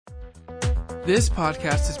This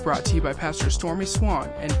podcast is brought to you by Pastor Stormy Swann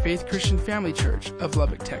and Faith Christian Family Church of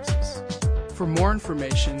Lubbock, Texas. For more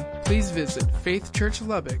information, please visit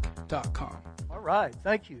faithchurchlubbock.com. All right,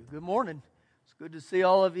 thank you. Good morning. It's good to see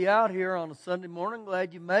all of you out here on a Sunday morning.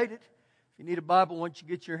 Glad you made it. If you need a Bible, once you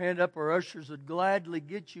get your hand up, our ushers would gladly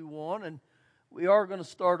get you one. And we are going to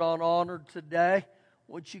start on honor today.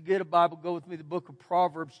 Once you get a Bible, go with me to the book of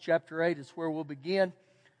Proverbs, chapter 8 is where we'll begin.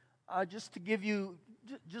 Just to give you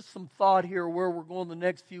just some thought here where we're going the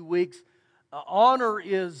next few weeks. Honor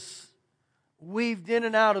is weaved in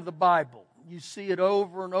and out of the Bible. You see it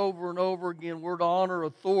over and over and over again. We're to honor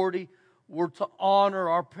authority. We're to honor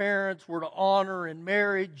our parents. We're to honor in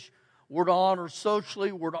marriage. We're to honor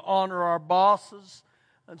socially. We're to honor our bosses.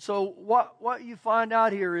 And so what you find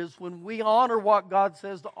out here is when we honor what God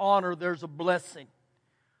says to honor, there's a blessing.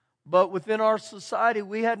 But within our society,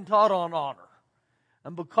 we hadn't taught on honor.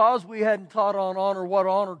 And because we hadn't taught on honor what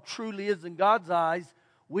honor truly is in God's eyes,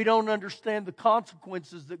 we don't understand the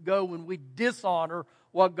consequences that go when we dishonor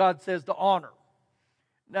what God says to honor.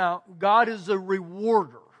 Now, God is a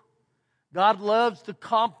rewarder. God loves to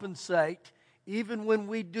compensate. Even when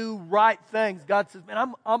we do right things, God says,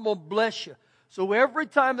 man, I'm going to bless you. So every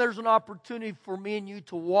time there's an opportunity for me and you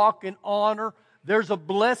to walk in honor, there's a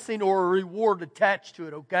blessing or a reward attached to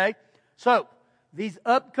it, okay? So, these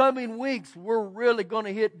upcoming weeks, we're really going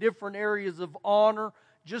to hit different areas of honor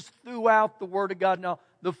just throughout the Word of God. Now,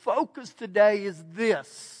 the focus today is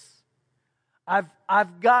this.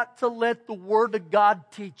 I've got to let the Word of God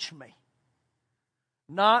teach me.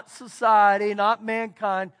 Not society, not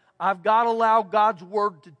mankind. I've got to allow God's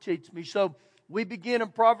Word to teach me. So, we begin in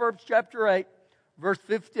Proverbs chapter 8, verse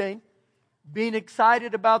 15. Being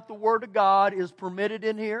excited about the Word of God is permitted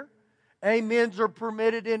in here. Amens are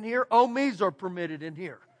permitted in here. Omes are permitted in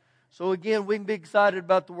here. So again, we can be excited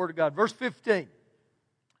about the Word of God. Verse 15.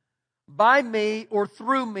 By me or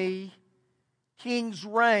through me, kings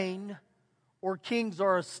reign or kings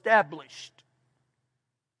are established.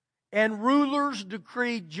 And rulers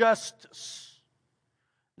decree justice.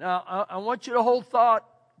 Now, I want you to hold thought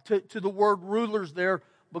to the word rulers there,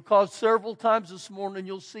 because several times this morning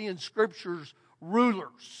you'll see in Scriptures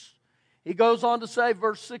rulers. He goes on to say,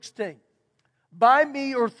 verse 16. By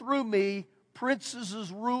me or through me, princes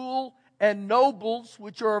rule and nobles,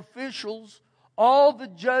 which are officials, all the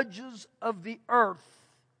judges of the earth.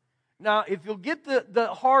 Now, if you'll get the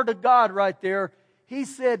heart of God right there, He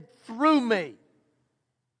said, through me,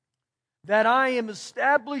 that I am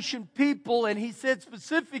establishing people, and He said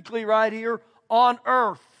specifically right here, on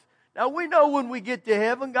earth. Now, we know when we get to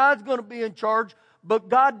heaven, God's going to be in charge, but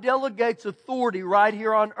God delegates authority right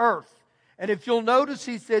here on earth. And if you'll notice,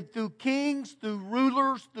 He said through kings, through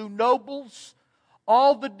rulers, through nobles,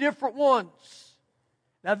 all the different ones.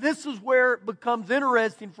 Now this is where it becomes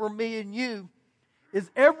interesting for me and you, is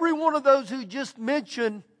every one of those who just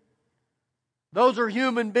mentioned, those are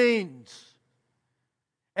human beings.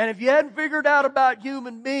 And if you hadn't figured out about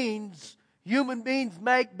human beings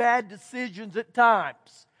make bad decisions at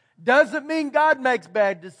times. Doesn't mean God makes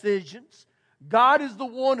bad decisions. God is the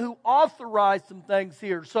one who authorized some things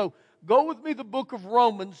here. So, go with me to the book of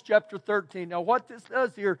Romans, chapter 13. Now, what this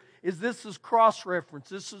does here is this is cross-reference.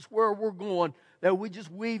 This is where we're going, that we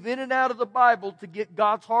just weave in and out of the Bible to get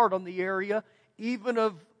God's heart on the area, even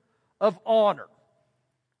of honor.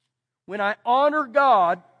 When I honor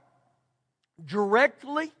God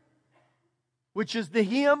directly, which is the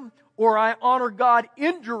Him, or I honor God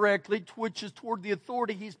indirectly, which is toward the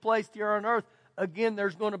authority He's placed here on earth, again,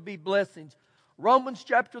 there's going to be blessings. Romans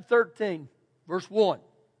chapter 13, verse 1.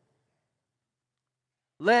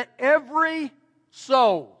 Let every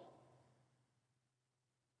soul.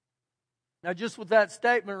 Now just with that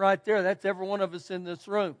statement right there, that's every one of us in this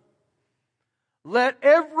room. Let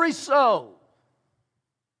every soul,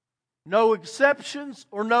 no exceptions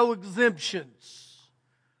or no exemptions.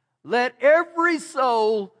 Let every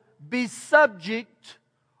soul be subject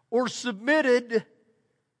or submitted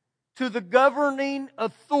to the governing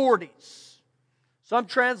authorities. Some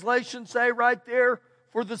translations say right there,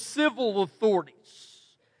 for the civil authorities.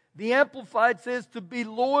 The Amplified says to be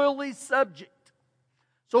loyally subject.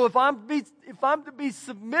 So if I'm to be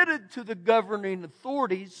submitted to the governing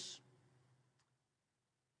authorities,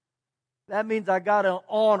 that means I got to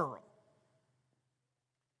honor them.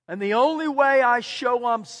 And the only way I show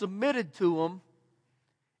I'm submitted to them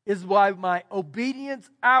is by my obedience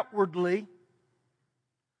outwardly,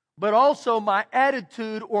 but also my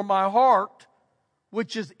attitude or my heart,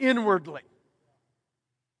 which is inwardly.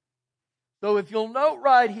 So if you'll note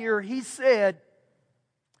right here, he said,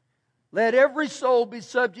 let every soul be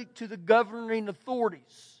subject to the governing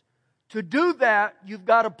authorities, To do that, you've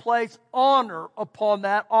got to place honor upon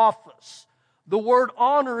that office. The word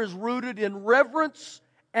honor is rooted in reverence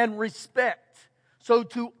and respect. So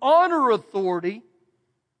to honor authority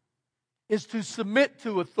is to submit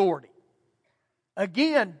to authority.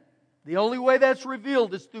 Again, the only way that's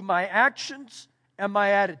revealed is through my actions and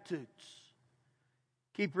my attitudes.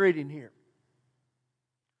 Keep reading here.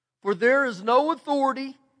 For there is no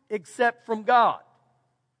authority except from God.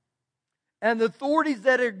 And the authorities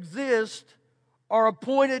that exist are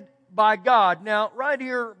appointed by God. Now, right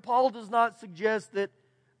here, Paul does not suggest that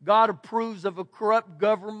God approves of a corrupt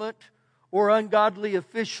government or ungodly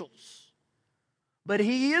officials. But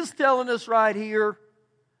he is telling us right here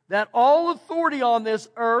that all authority on this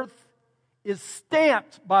earth is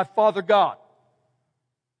stamped by Father God.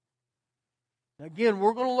 Again,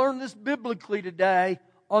 we're going to learn this biblically today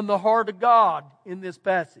on the heart of God in this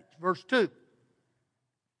passage. Verse 2.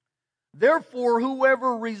 Therefore,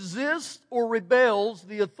 whoever resists or rebels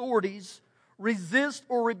the authorities, resists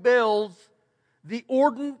or rebels the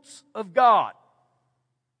ordinance of God.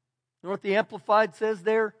 You know what the Amplified says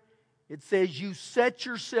there? It says, you set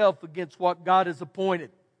yourself against what God has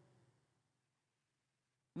appointed.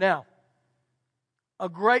 Now, a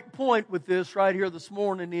great point with this right here this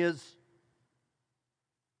morning is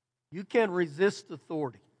you can resist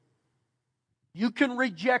authority. You can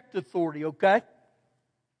reject authority, okay?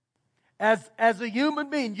 As a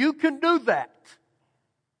human being, you can do that.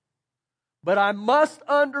 But I must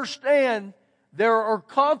understand there are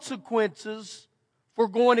consequences for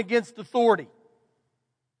going against authority.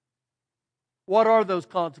 What are those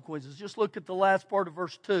consequences? Just look at the last part of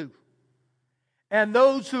verse 2. And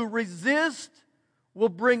those who resist will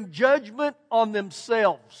bring judgment on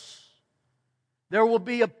themselves. There will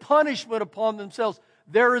be a punishment upon themselves.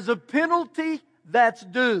 There is a penalty that's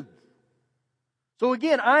due. So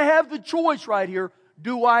again, I have the choice right here.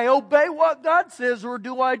 Do I obey what God says or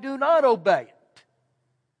do I do not obey it?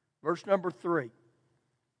 Verse number 3.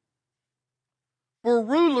 For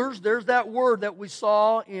rulers, there's that word that we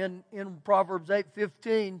saw in Proverbs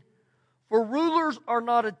 8:15. For rulers are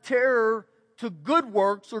not a terror to good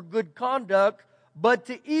works or good conduct, but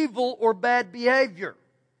to evil or bad behavior.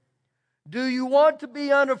 Do you want to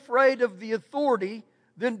be unafraid of the authority?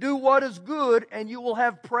 Then do what is good, and you will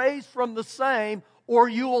have praise from the same, or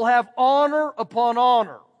you will have honor upon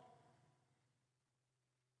honor.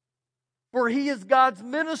 For he is God's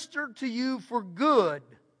minister to you for good.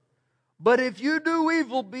 But if you do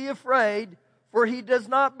evil, be afraid, for he does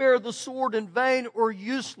not bear the sword in vain or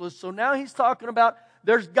useless. So now he's talking about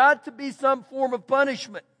there's got to be some form of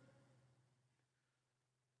punishment.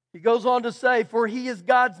 He goes on to say, for he is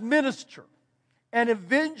God's minister, an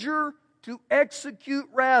avenger to execute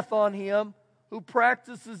wrath on him who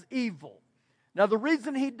practices evil. Now the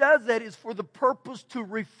reason he does that is for the purpose to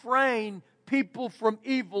refrain people from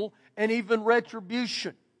evil and even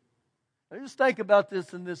retribution. Now just think about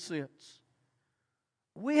this in this sense.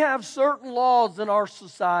 We have certain laws in our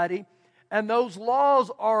society, and those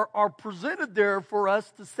laws are presented there for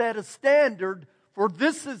us to set a standard for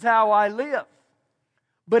this is how I live.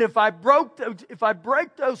 But if I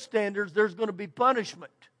break those standards, there's going to be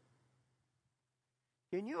punishment.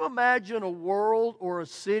 Can you imagine a world or a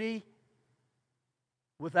city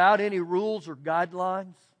without any rules or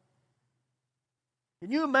guidelines?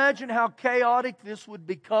 Can you imagine how chaotic this would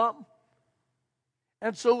become?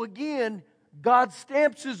 And so again, God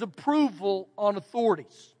stamps His approval on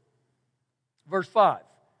authorities. Verse 5.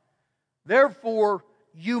 Therefore,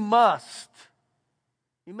 you must.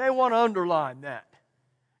 You may want to underline that.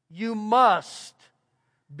 You must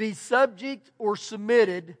be subject or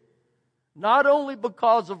submitted, not only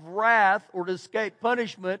because of wrath or to escape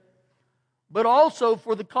punishment, but also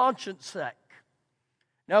for the conscience sake.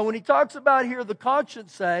 Now, when he talks about here the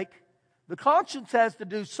conscience sake, the conscience has to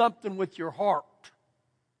do something with your heart.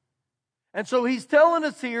 And so he's telling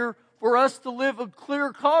us here, for us to live a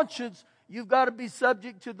clear conscience, you've got to be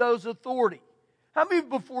subject to those authority. How many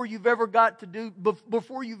before you've ever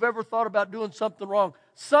thought about doing something wrong,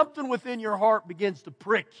 something within your heart begins to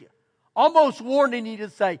prick you, almost warning you to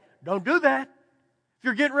say, don't do that. If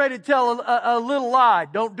you're getting ready to tell a little lie,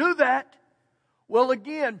 don't do that. Well,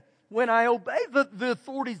 again, when I obey the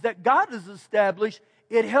authorities that God has established,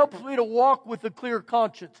 it helps me to walk with a clear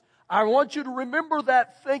conscience. I want you to remember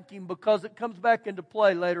that thinking because it comes back into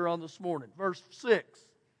play later on this morning. Verse 6.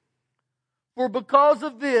 For because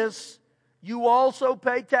of this, you also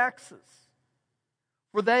pay taxes,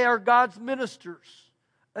 for they are God's ministers,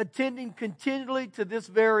 attending continually to this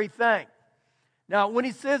very thing. Now, when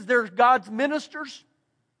he says they're God's ministers,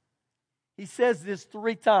 he says this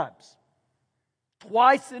 3 times.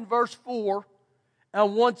 Twice in verse 4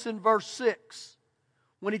 and once in verse 6.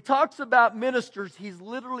 When he talks about ministers, he's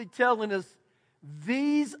literally telling us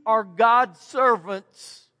these are God's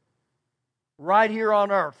servants right here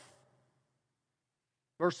on earth.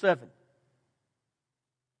 Verse 7.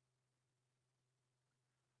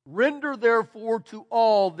 Render therefore to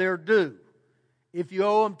all their due. If you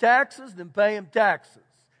owe them taxes, then pay them taxes.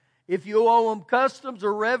 If you owe them customs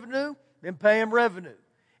or revenue, then pay them revenue.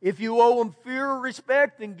 If you owe them fear or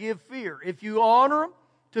respect, then give fear. If you honor them,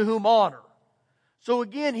 to whom honor. So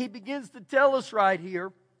again, he begins to tell us right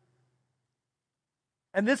here,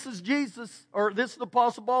 and this is Jesus, or this is the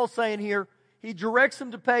Apostle Paul saying here, he directs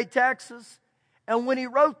them to pay taxes. And when he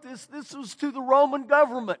wrote this, this was to the Roman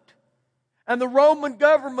government. And the Roman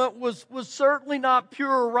government was certainly not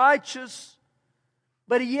pure or righteous,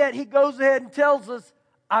 but yet he goes ahead and tells us,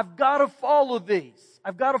 I've got to follow these.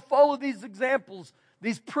 I've got to follow these examples,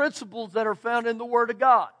 these principles that are found in the Word of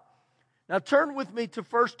God. Now turn with me to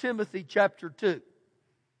 1 Timothy chapter 2.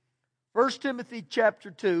 1 Timothy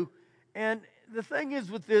chapter 2. And the thing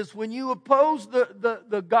is with this, when you oppose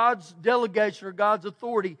the God's delegation or God's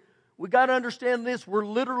authority, we got to understand this, we're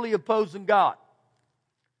literally opposing God.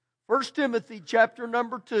 1 Timothy chapter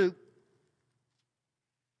number 2.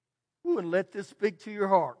 Ooh, and let this speak to your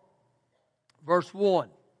heart. Verse 1.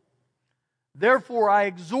 Therefore I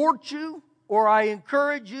exhort you, or I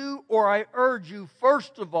encourage you, or I urge you,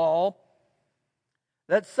 first of all,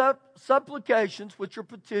 that supplications, which are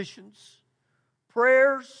petitions,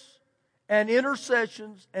 prayers, and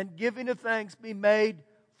intercessions, and giving of thanks be made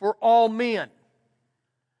for all men.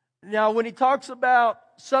 Now, when he talks about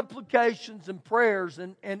supplications and prayers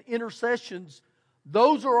and intercessions,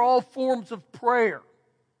 those are all forms of prayer.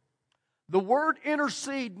 The word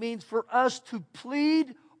intercede means for us to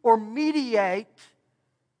plead or mediate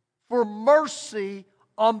for mercy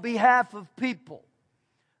on behalf of people.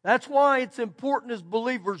 That's why it's important as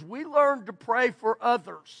believers we learn to pray for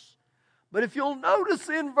others. But if you'll notice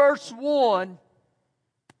in verse 1,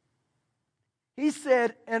 he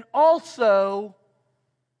said, and also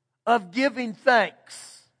of giving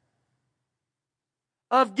thanks.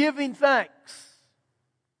 Of giving thanks.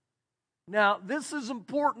 Now, this is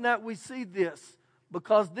important that we see this,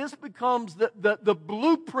 because this becomes the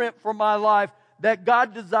blueprint for my life that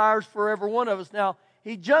God desires for every one of us. Now,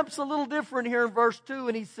 he jumps a little different here in verse 2,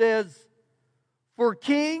 and he says, for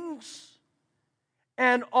kings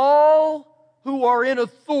and all who are in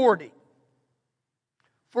authority.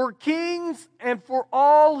 For kings and for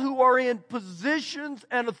all who are in positions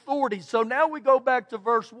and authority. So now we go back to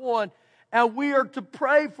verse 1, and we are to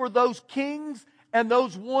pray for those kings and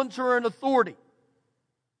those ones who are in authority.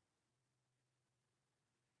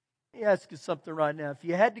 Let me ask you something right now. If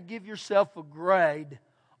you had to give yourself a grade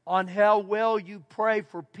on how well you pray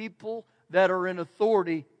for people that are in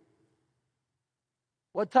authority,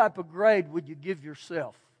 what type of grade would you give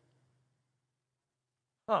yourself?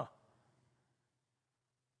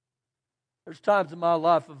 There's times in my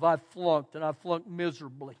life if I flunked, and I flunked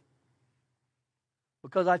miserably.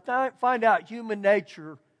 Because I find out human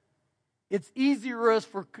nature, it's easier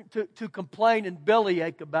for us to complain and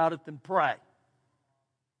bellyache about it than pray.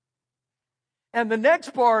 And the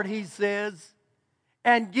next part he says,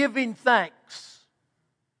 and giving thanks.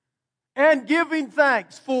 And giving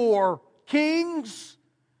thanks for kings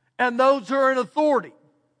and those who are in authority.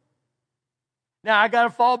 Now I got to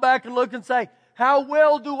fall back and look and say, how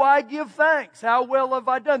well do I give thanks? How well have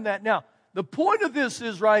I done that? Now, the point of this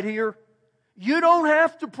is right here, you don't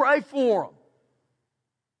have to pray for them.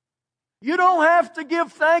 You don't have to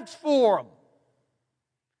give thanks for them.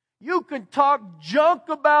 You can talk junk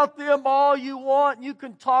about them all you want. You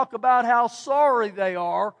can talk about how sorry they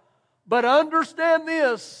are. But understand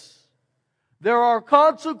this, there are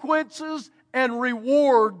consequences and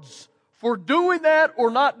rewards for doing that or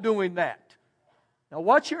not doing that. Now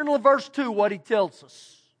watch here in verse 2 what he tells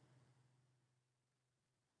us.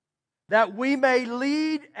 That we may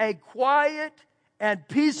lead a quiet and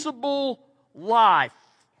peaceable life.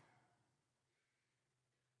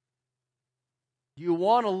 Do you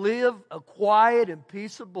want to live a quiet and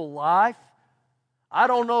peaceable life? I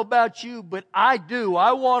don't know about you, but I do.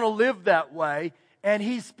 I want to live that way. And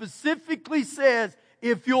he specifically says,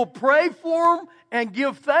 if you'll pray for them and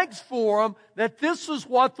give thanks for them, that this is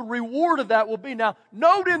what the reward of that will be. Now,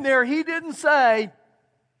 note in there, he didn't say,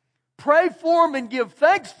 pray for them and give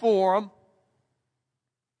thanks for them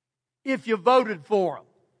if you voted for them.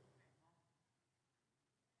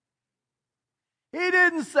 He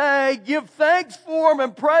didn't say, give thanks for them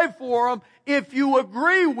and pray for them if you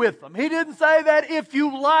agree with them. He didn't say that if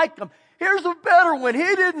you like them. Here's a better one.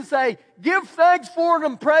 He didn't say, give thanks for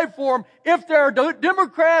them and pray for them if they're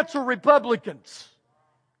Democrats or Republicans.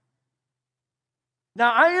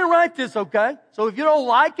 Now, I didn't write this, okay? So if you don't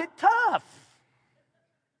like it, tough.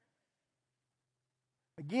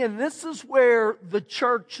 Again, this is where the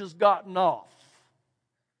church has gotten off.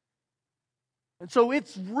 And so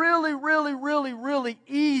it's really, really, really, really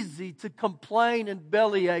easy to complain and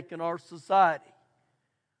bellyache in our society.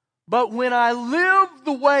 But when I live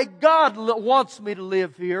the way God wants me to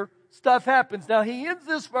live here, stuff happens. Now, he ends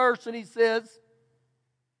this verse and he says,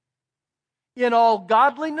 in all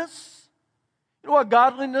godliness. You know what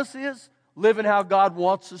godliness is? Living how God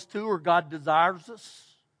wants us to or God desires us.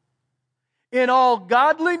 In all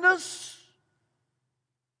godliness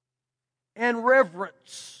and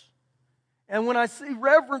reverence. And when I see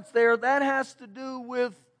reverence there, that has to do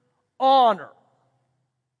with honor.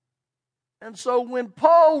 And so when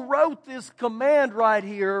Paul wrote this command right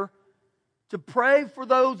here to pray for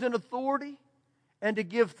those in authority and to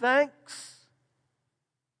give thanks,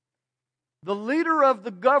 the leader of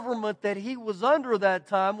the government that he was under that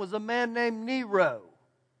time was a man named Nero.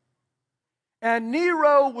 And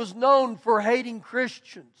Nero was known for hating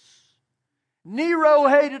Christians. Nero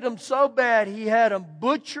hated them so bad he had them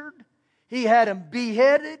butchered, he had them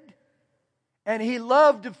beheaded, and he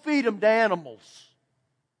loved to feed them to animals.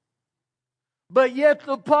 But yet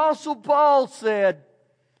the Apostle Paul said,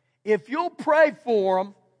 if you'll pray for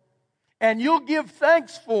them and you'll give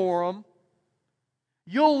thanks for them,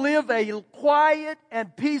 you'll live a quiet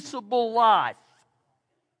and peaceable life.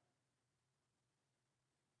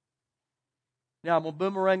 Now, I'm going to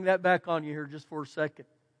boomerang that back on you here just for a second.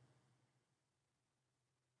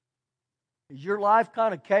 Is your life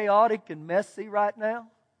kind of chaotic and messy right now?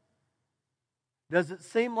 Does it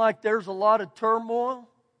seem like there's a lot of turmoil?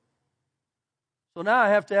 So now I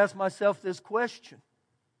have to ask myself this question.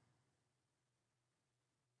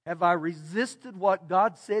 Have I resisted what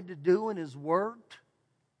God said to do in His Word?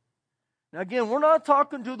 Now again, we're not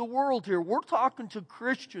talking to the world here. We're talking to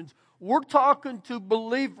Christians. We're talking to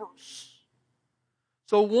believers.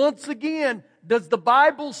 So once again, does the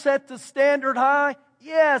Bible set the standard high?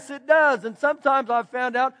 Yes, it does. And sometimes I've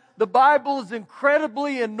found out the Bible is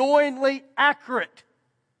incredibly, annoyingly accurate.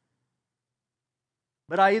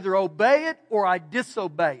 But I either obey it or I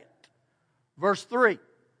disobey it. Verse 3.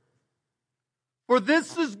 For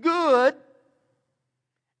this is good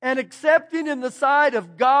and accepting in the sight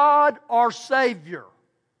of God our Savior.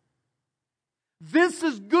 This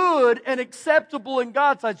is good and acceptable in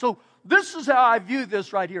God's sight. So this is how I view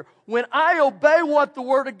this right here. When I obey what the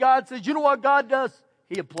Word of God says, you know what God does?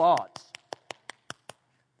 He applauds.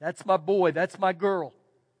 That's my boy. That's my girl.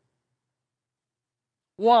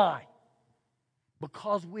 Why?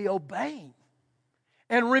 Because we obey Him.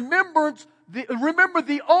 And remember,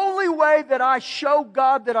 the only way that I show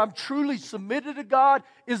God that I'm truly submitted to God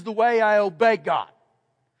is the way I obey God.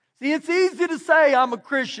 See, it's easy to say I'm a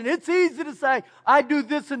Christian. It's easy to say I do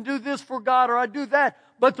this and do this for God or I do that.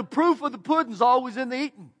 But the proof of the pudding's always in the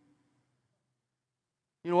eating.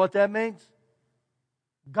 You know what that means?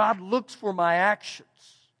 God looks for my actions.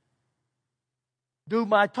 Do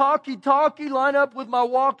my talky line up with my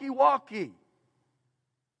walky?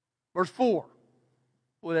 Verse 4.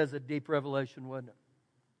 Well, that's a deep revelation, wasn't it?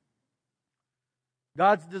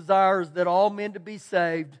 God's desire is that all men to be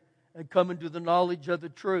saved and come into the knowledge of the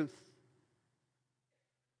truth.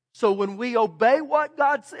 So when we obey what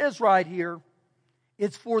God says right here,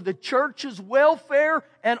 it's for the church's welfare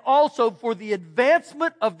and also for the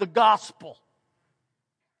advancement of the gospel.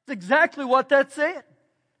 It's exactly what that said.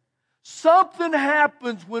 Something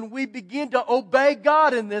happens when we begin to obey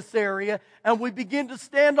God in this area and we begin to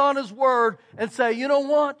stand on His Word and say, you know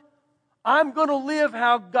what? I'm going to live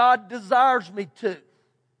how God desires me to.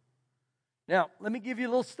 Now, let me give you a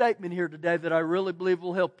little statement here today that I really believe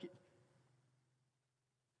will help you.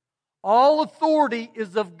 All authority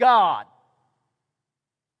is of God,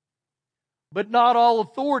 but not all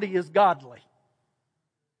authority is godly.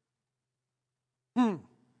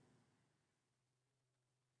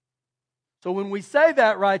 So when we say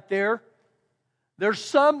that right there, there's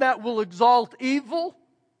some that will exalt evil,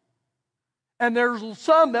 and there's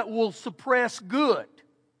some that will suppress good.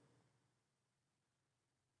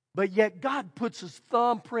 But yet God puts His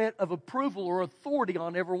thumbprint of approval or authority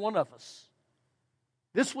on every one of us.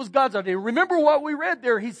 This was God's idea. Remember what we read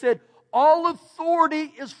there. He said, all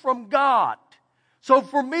authority is from God. So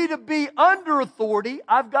for me to be under authority,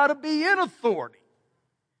 I've got to be in authority.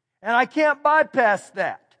 And I can't bypass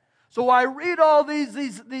that. So I read all these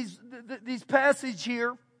passages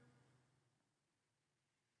here,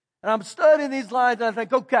 and I'm studying these lines, and I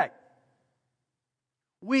think, okay,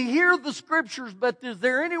 we hear the Scriptures, but is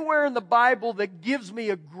there anywhere in the Bible that gives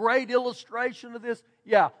me a great illustration of this?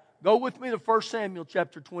 Yeah, go with me to 1 Samuel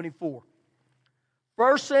chapter 24.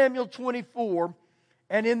 1 Samuel 24.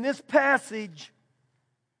 And in this passage,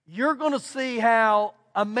 you're going to see how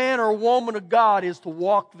a man or a woman of God is to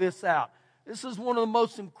walk this out. This is one of the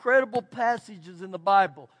most incredible passages in the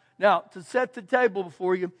Bible. Now, to set the table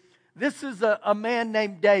before you, this is a man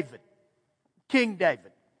named David, King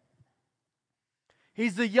David.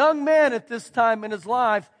 He's a young man at this time in his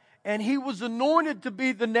life, and he was anointed to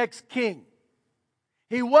be the next king.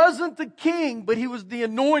 He wasn't the king, but he was the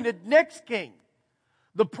anointed next king.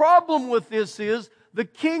 The problem with this is, the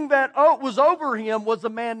king that was over him was a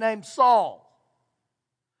man named Saul.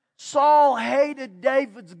 Saul hated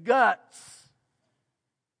David's guts.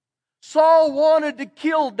 Saul wanted to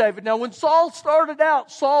kill David. Now, when Saul started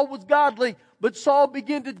out, Saul was godly, but Saul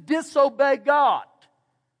began to disobey God.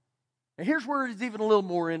 And here's where it is even a little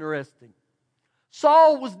more interesting.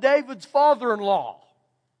 Saul was David's father-in-law.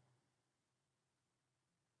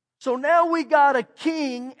 So now we got a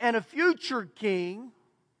king and a future king.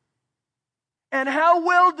 And how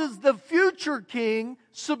well does the future king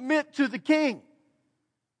submit to the king?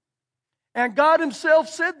 And God Himself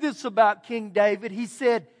said this about King David. He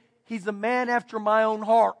said, he's a man after my own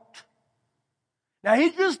heart. Now,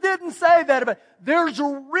 He just didn't say that about. There's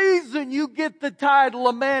a reason you get the title,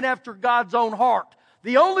 a man after God's own heart.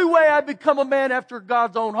 The only way I become a man after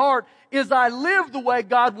God's own heart is I live the way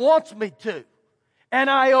God wants me to. And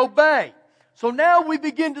I obey. So now we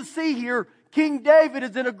begin to see here, King David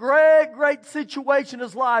is in a great situation in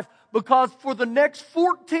his life, because for the next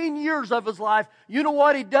 14 years of his life, you know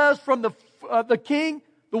what he does from the king,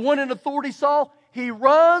 the one in authority, Saul? He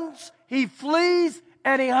runs, he flees,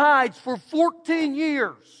 and he hides for 14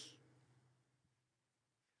 years.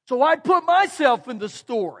 So I put myself in the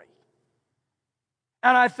story.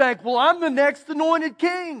 And I think, well, I'm the next anointed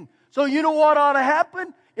king. So you know what ought to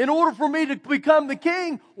happen? In order for me to become the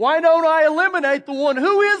king, why don't I eliminate the one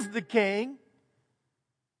who is the king?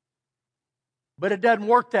 But it doesn't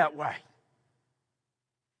work that way.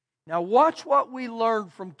 Now watch what we learn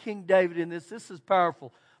from King David in this. This is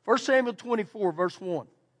powerful. 1 Samuel 24, verse 1.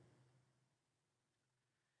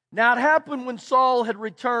 Now it happened when Saul had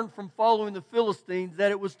returned from following the Philistines that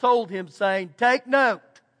it was told him, saying, take note,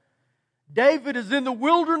 David is in the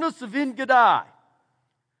wilderness of En-Gedi.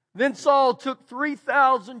 Then Saul took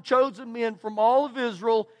 3,000 chosen men from all of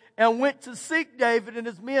Israel and went to seek David and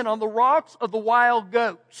his men on the rocks of the wild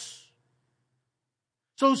goats.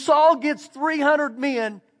 So Saul gets 300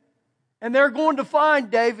 men, and they're going to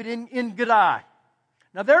find David in En-Gedi.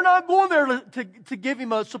 Now, they're not going there to give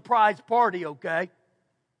him a surprise party, okay?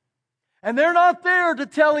 And they're not there to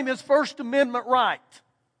tell him his First Amendment right.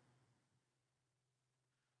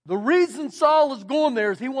 The reason Saul is going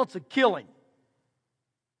there is he wants to kill him.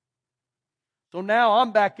 So now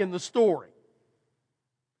I'm back in the story.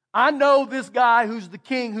 I know this guy who's the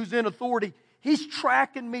king, who's in authority. He's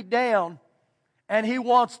tracking me down, and he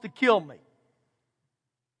wants to kill me.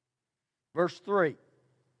 Verse 3.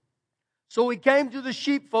 So he came to the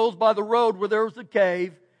sheepfolds by the road where there was a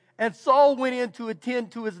cave, and Saul went in to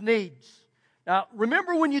attend to his needs. Now,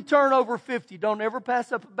 remember, when you turn over 50, don't ever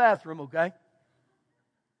pass up a bathroom, okay?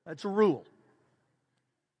 That's a rule.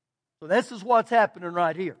 So this is what's happening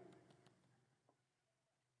right here.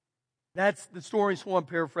 That's the Stormy Swann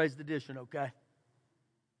paraphrased edition, okay?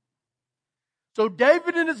 So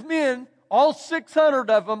David and his men, all 600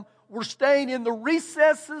 of them, were staying in the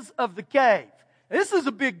recesses of the cave. This is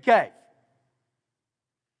a big cave.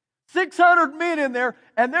 600 men in there,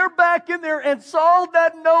 and they're back in there, and Saul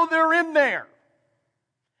doesn't know they're in there.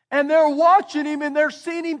 And they're watching him, and they're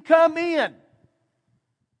seeing him come in.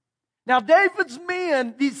 Now, David's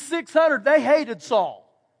men, these 600, they hated Saul.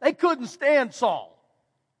 They couldn't stand Saul.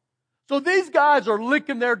 So these guys are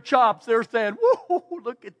licking their chops. They're saying, whoa,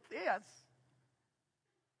 look at this.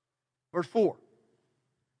 Verse 4.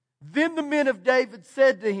 Then the men of David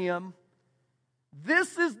said to him,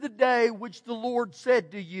 this is the day which the Lord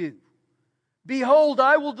said to you, behold,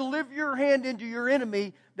 I will deliver your hand into your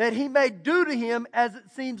enemy, that he may do to him as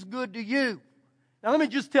it seems good to you. Now let me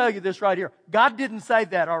just tell you this right here. God didn't say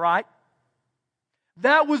that, all right?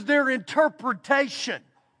 That was their interpretation.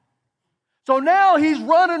 So now he's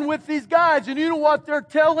running with these guys, and you know what they're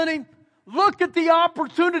telling him? Look at the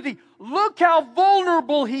opportunity. Look how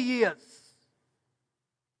vulnerable he is.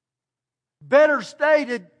 Better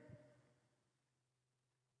stated,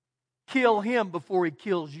 kill him before he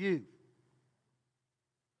kills you.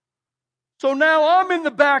 So now I'm in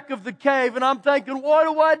the back of the cave, and I'm thinking, what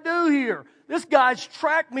do I do here? This guy's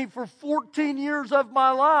tracked me for 14 years of my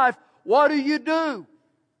life. What do you do?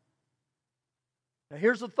 Now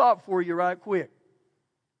here's a thought for you right quick.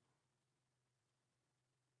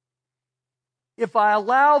 if I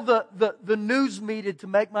allow the news media to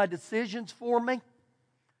make my decisions for me,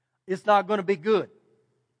 it's not going to be good.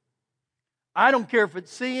 I don't care if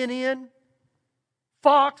it's CNN,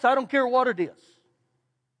 Fox, I don't care what it is.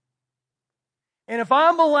 And if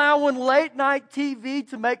I'm allowing late night TV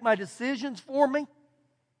to make my decisions for me,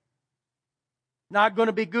 not going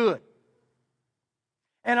to be good.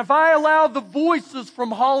 And if I allow the voices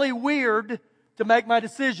from Hollywood to make my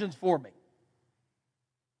decisions for me.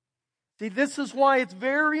 See, this is why it's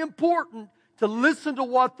very important to listen to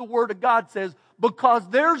what the Word of God says, because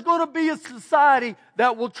there's going to be a society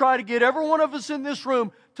that will try to get every one of us in this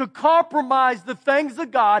room to compromise the things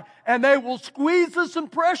of God, and they will squeeze us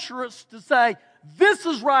and pressure us to say, this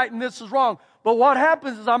is right and this is wrong. But what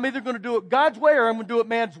happens is I'm either going to do it God's way or I'm going to do it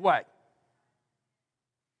man's way.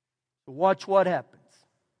 So watch what happens.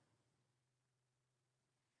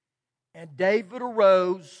 And David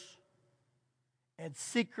arose and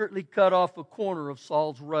secretly cut off a corner of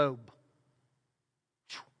Saul's robe.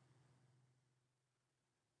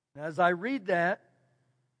 Now, as I read that,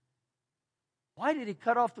 why did he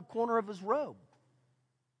cut off the corner of his robe?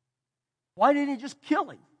 Why didn't he just kill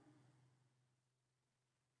him?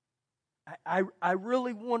 I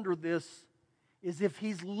really wonder this, is if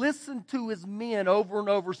he's listened to his men over and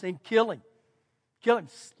over saying, kill him,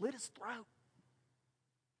 slit his throat.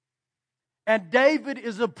 And David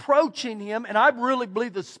is approaching him, and I really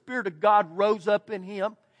believe the Spirit of God rose up in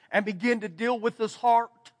him and began to deal with his heart.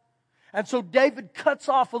 And so David cuts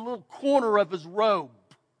off a little corner of his robe.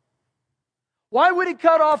 Why would he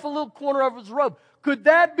cut off a little corner of his robe? Could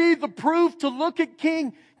that be the proof to look at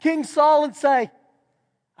King Saul and say,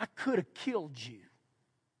 I could have killed you.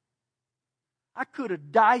 I could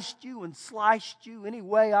have diced you and sliced you any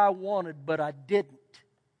way I wanted, but I didn't.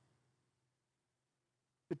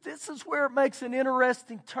 But this is where it makes an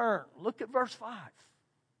interesting turn. Look at verse 5.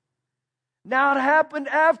 Now it happened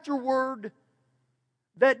afterward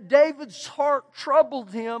that David's heart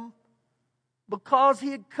troubled him because he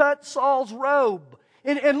had cut Saul's robe.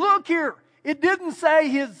 And look here, it didn't say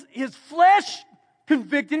his flesh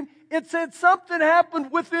convicted him. It said something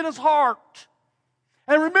happened within his heart.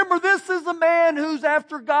 And remember, this is a man who's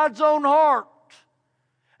after God's own heart.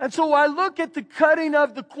 And so I look at the cutting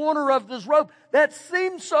of the corner of this robe. That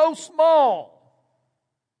seems so small.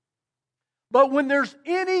 But when there's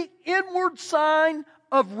any inward sign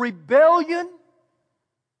of rebellion,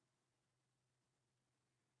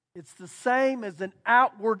 it's the same as an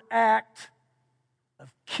outward act of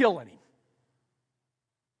killing him.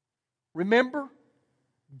 Remember,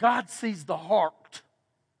 God sees the heart.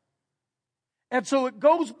 And so it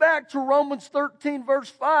goes back to Romans 13 verse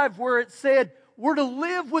 5 where it said, we're to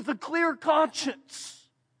live with a clear conscience.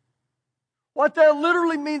 What that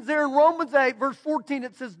literally means there in Romans 8 verse 14,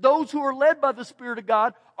 it says, those who are led by the Spirit of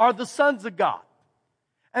God are the sons of God.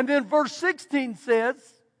 And then verse 16 says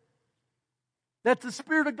that the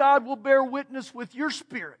Spirit of God will bear witness with your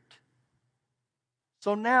spirit.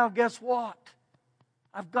 So now guess what?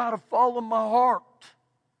 I've got to follow my heart.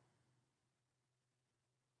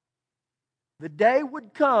 The day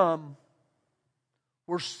would come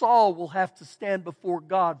where Saul will have to stand before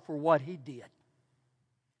God for what he did.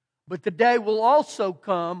 But the day will also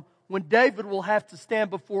come when David will have to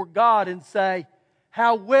stand before God and say,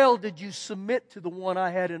 how well did you submit to the one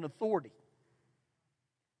I had in authority?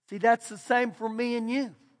 See, that's the same for me and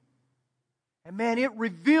you. And man, it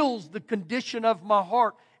reveals the condition of my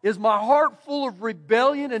heart. Is my heart full of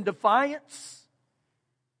rebellion and defiance?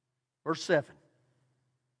 Verse 7.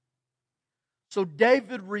 So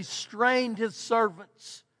David restrained his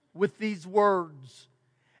servants with these words.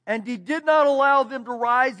 And he did not allow them to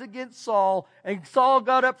rise against Saul. And Saul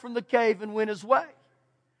got up from the cave and went his way.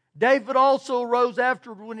 David also arose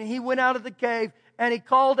afterward when he went out of the cave. And he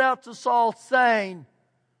called out to Saul saying,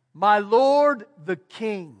 my Lord the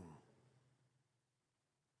King.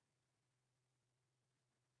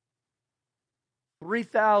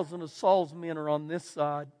 "3,000 of Saul's men are on this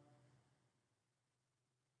side.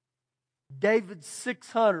 David's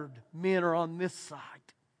 600 men are on this side.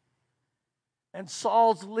 And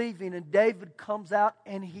Saul's leaving, and David comes out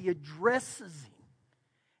and he addresses him.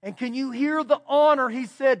 And can you hear the honor? He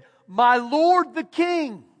said, my Lord the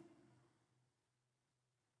King.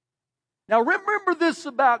 Now remember this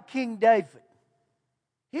about King David.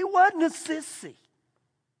 He wasn't a sissy.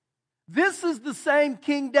 This is the same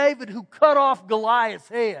King David who cut off Goliath's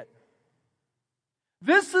head.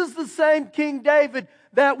 This is the same King David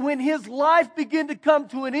that when his life began to come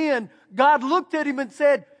to an end, God looked at him and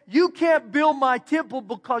said, you can't build my temple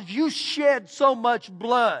because you shed so much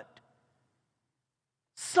blood.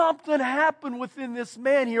 Something happened within this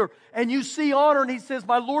man here. And you see honor, and he says,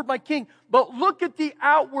 my Lord, my King. But look at the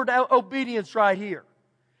outward obedience right here.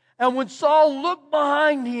 And when Saul looked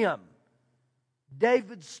behind him,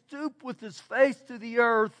 David stooped with his face to the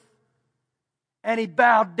earth, and he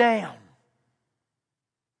bowed down.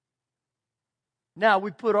 Now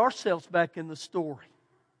we put ourselves back in the story.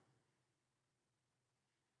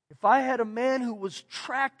 If I had a man who was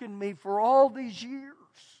tracking me for all these years,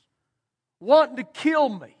 wanting to kill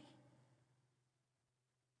me,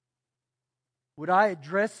 would I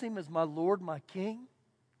address him as my Lord, my King?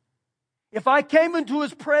 If I came into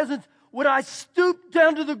his presence, would I stoop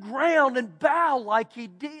down to the ground and bow like he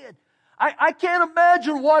did? I can't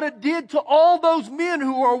imagine what it did to all those men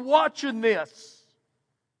who are watching this.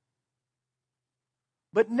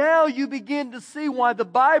 But now you begin to see why the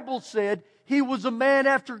Bible said he was a man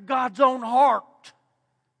after God's own heart.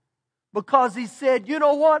 Because he said, you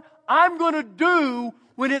know what? I'm going to do,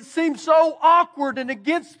 when it seems so awkward and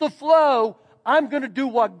against the flow, I'm going to do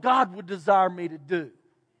what God would desire me to do.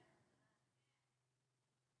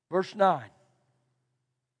 Verse 9.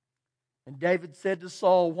 And David said to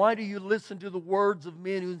Saul, why do you listen to the words of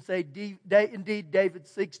men who say, indeed David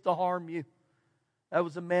seeks to harm you? That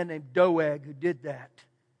was a man named Doeg who did that.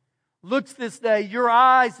 Looks this day, your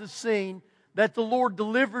eyes have seen that the Lord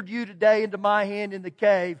delivered you today into my hand in the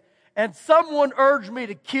cave, and someone urged me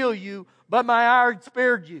to kill you, but my eye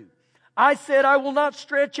spared you. I said, I will not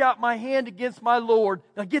stretch out my hand against my Lord.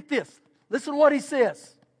 Now get this. Listen to what he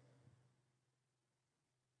says.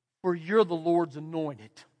 For you're the Lord's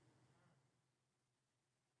anointed.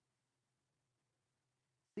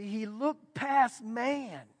 See, he looked past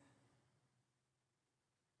man.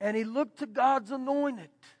 And he looked to God's anointed.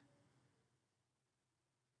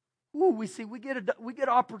 Ooh, we get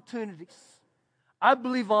opportunities. I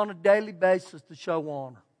believe on a daily basis to show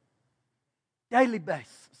honor. Daily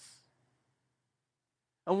basis.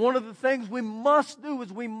 And one of the things we must do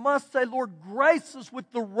is we must say, Lord, grace us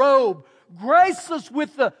with the robe. Grace us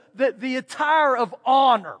with the attire of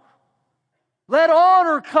honor. Let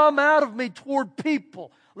honor come out of me toward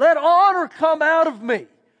people. Let honor come out of me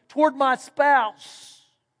toward my spouse.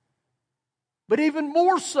 But even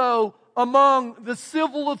more so among the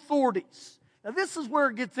civil authorities. Now this is where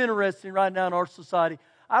it gets interesting right now in our society.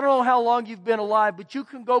 I don't know how long you've been alive, but you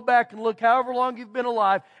can go back and look however long you've been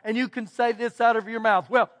alive, and you can say this out of your mouth.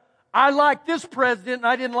 Well, I like this president and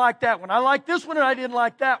I didn't like that one. I like this one and I didn't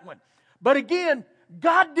like that one. But again,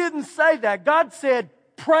 God didn't say that. God said,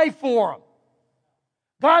 pray for them.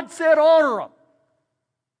 God said, honor them.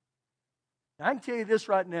 I can tell you this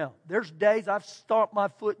right now. There's days I've stomped my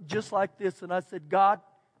foot just like this and I said, God,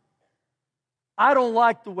 I don't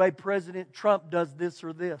like the way President Trump does this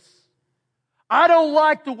or this. I don't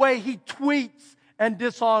like the way he tweets and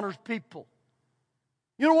dishonors people.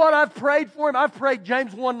 You know what I've prayed for him? I've prayed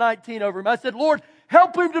James 1:19 over him. I said, Lord,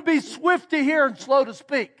 help him to be swift to hear and slow to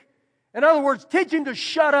speak. In other words, teach him to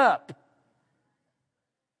shut up.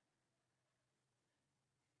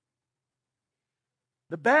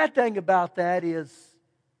 The bad thing about that is,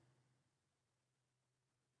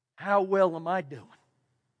 how well am I doing?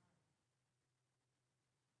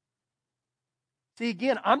 See,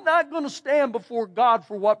 again, I'm not going to stand before God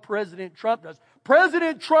for what President Trump does.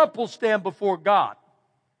 President Trump will stand before God.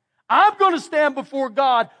 I'm going to stand before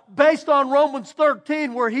God based on Romans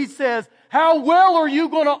 13, where he says, how well are you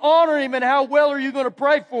going to honor him and how well are you going to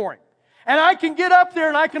pray for him? And I can get up there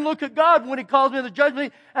and I can look at God when he calls me to the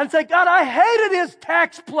judgment and say, God, I hated his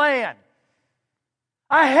tax plan.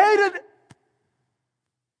 I hated it.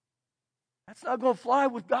 That's not going to fly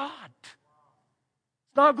with God.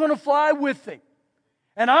 It's not going to fly with him.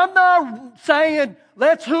 And I'm not saying,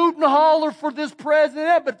 let's hoot and holler for this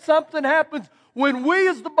president, but something happens when we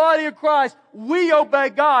as the body of Christ, we obey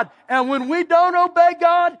God. And when we don't obey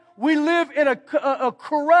God, we live in a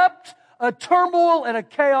corrupt, a turmoil, and a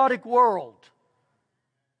chaotic world.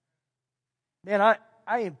 Man, I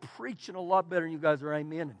am preaching a lot better than you guys are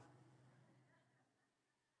amening.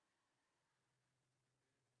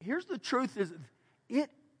 Here's the truth is, it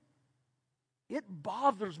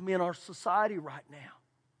bothers me in our society right now.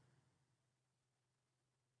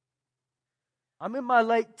 I'm in my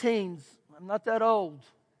late teens. I'm not that old.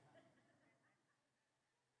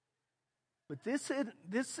 But this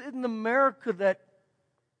isn't America that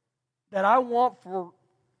I want for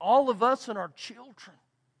all of us and our children.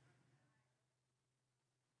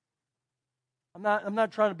 I'm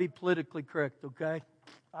not trying to be politically correct, okay?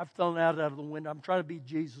 I've thrown that out of the window. I'm trying to be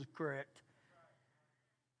Jesus correct.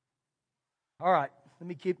 All right, let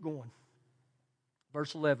me keep going.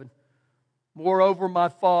 Verse 11. Moreover, my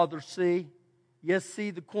father, see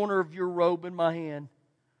the corner of your robe in my hand.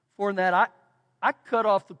 For in that I cut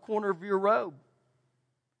off the corner of your robe,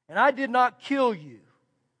 and I did not kill you.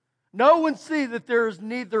 Know and see that there is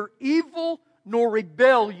neither evil nor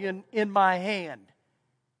rebellion in my hand.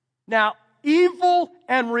 Now, evil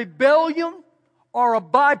and rebellion are a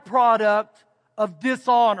byproduct of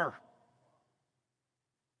dishonor.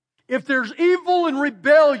 If there's evil and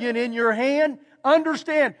rebellion in your hand,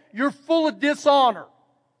 understand you're full of dishonor.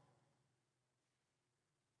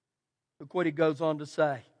 Look what he goes on to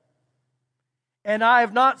say. And I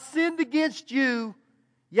have not sinned against you,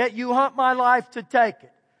 yet you hunt my life to take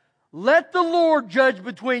it. Let the Lord judge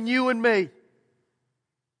between you and me.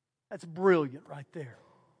 That's brilliant right there.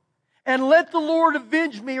 And let the Lord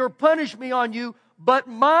avenge me or punish me on you, but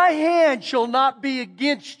my hand shall not be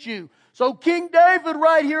against you. So King David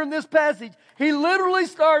right here in this passage, he literally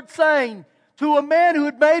starts saying to a man who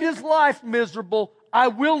had made his life miserable, I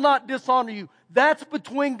will not dishonor you. That's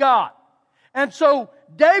between God. And so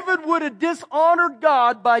David would have dishonored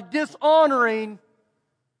God by dishonoring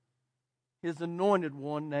his anointed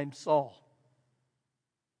one named Saul.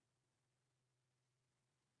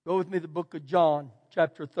 Go with me to the book of John,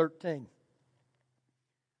 chapter 13.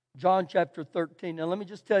 John chapter 13. Now let me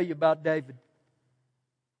just tell you about David.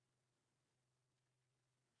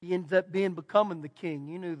 He ends up becoming the king.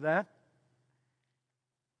 You knew that.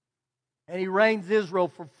 And he reigns Israel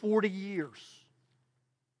for 40 years.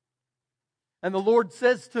 And the Lord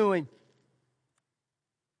says to him,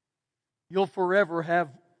 you'll forever have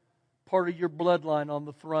part of your bloodline on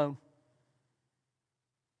the throne.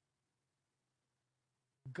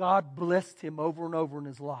 God blessed him over and over in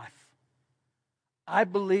his life. I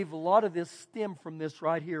believe a lot of this stemmed from this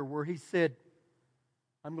right here where he said,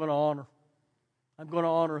 I'm going to honor. I'm going to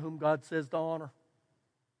honor whom God says to honor.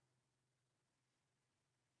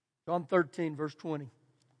 John 13, verse 20.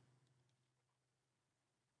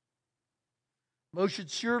 Most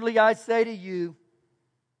surely I say to you,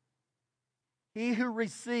 he who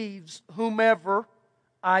receives whomever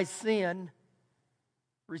I send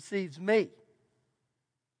receives me.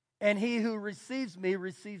 And he who receives me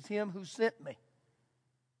receives him who sent me.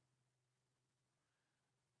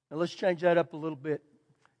 Now let's change that up a little bit.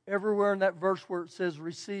 Everywhere in that verse where it says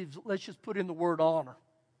receives, let's just put in the word honor.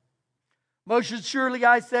 Most surely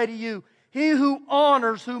I say to you, he who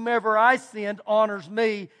honors whomever I send honors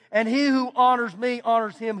me, and he who honors me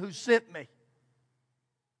honors him who sent me.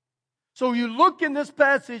 So you look in this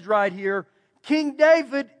passage right here, King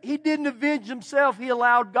David, he didn't avenge himself, he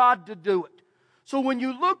allowed God to do it. So when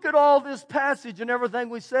you look at all this passage and everything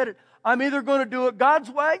we said it, I'm either going to do it God's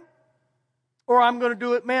way or I'm going to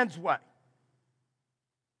do it man's way.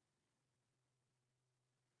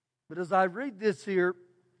 But as I read this here,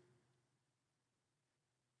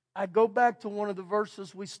 I go back to one of the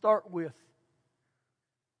verses we start with.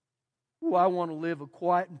 Ooh, I want to live a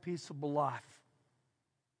quiet and peaceable life.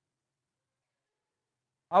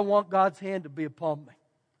 I want God's hand to be upon me.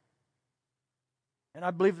 And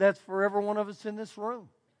I believe that's for every one of us in this room.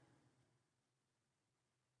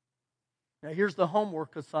 Now here's the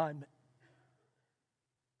homework assignment.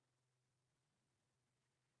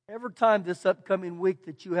 Every time this upcoming week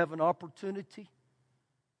that you have an opportunity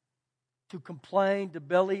to complain, to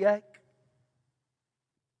bellyache,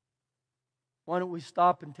 why don't we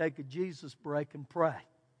stop and take a Jesus break and pray?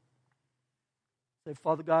 Say,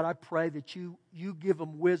 Father God, I pray that you give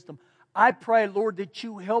them wisdom. I pray, Lord, that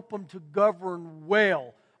you help them to govern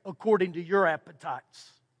well according to your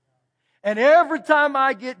appetites. And every time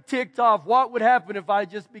I get ticked off, what would happen if I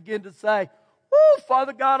just begin to say, oh,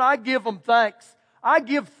 Father God, I give them thanks. I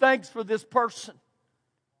give thanks for this person.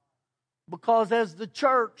 Because as the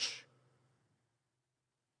church,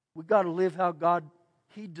 we've got to live how God,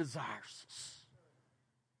 He desires us.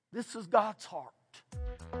 This is God's heart.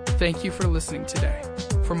 Thank you for listening today.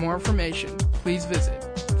 For more information, please visit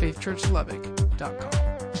faithchurchlubbock.com.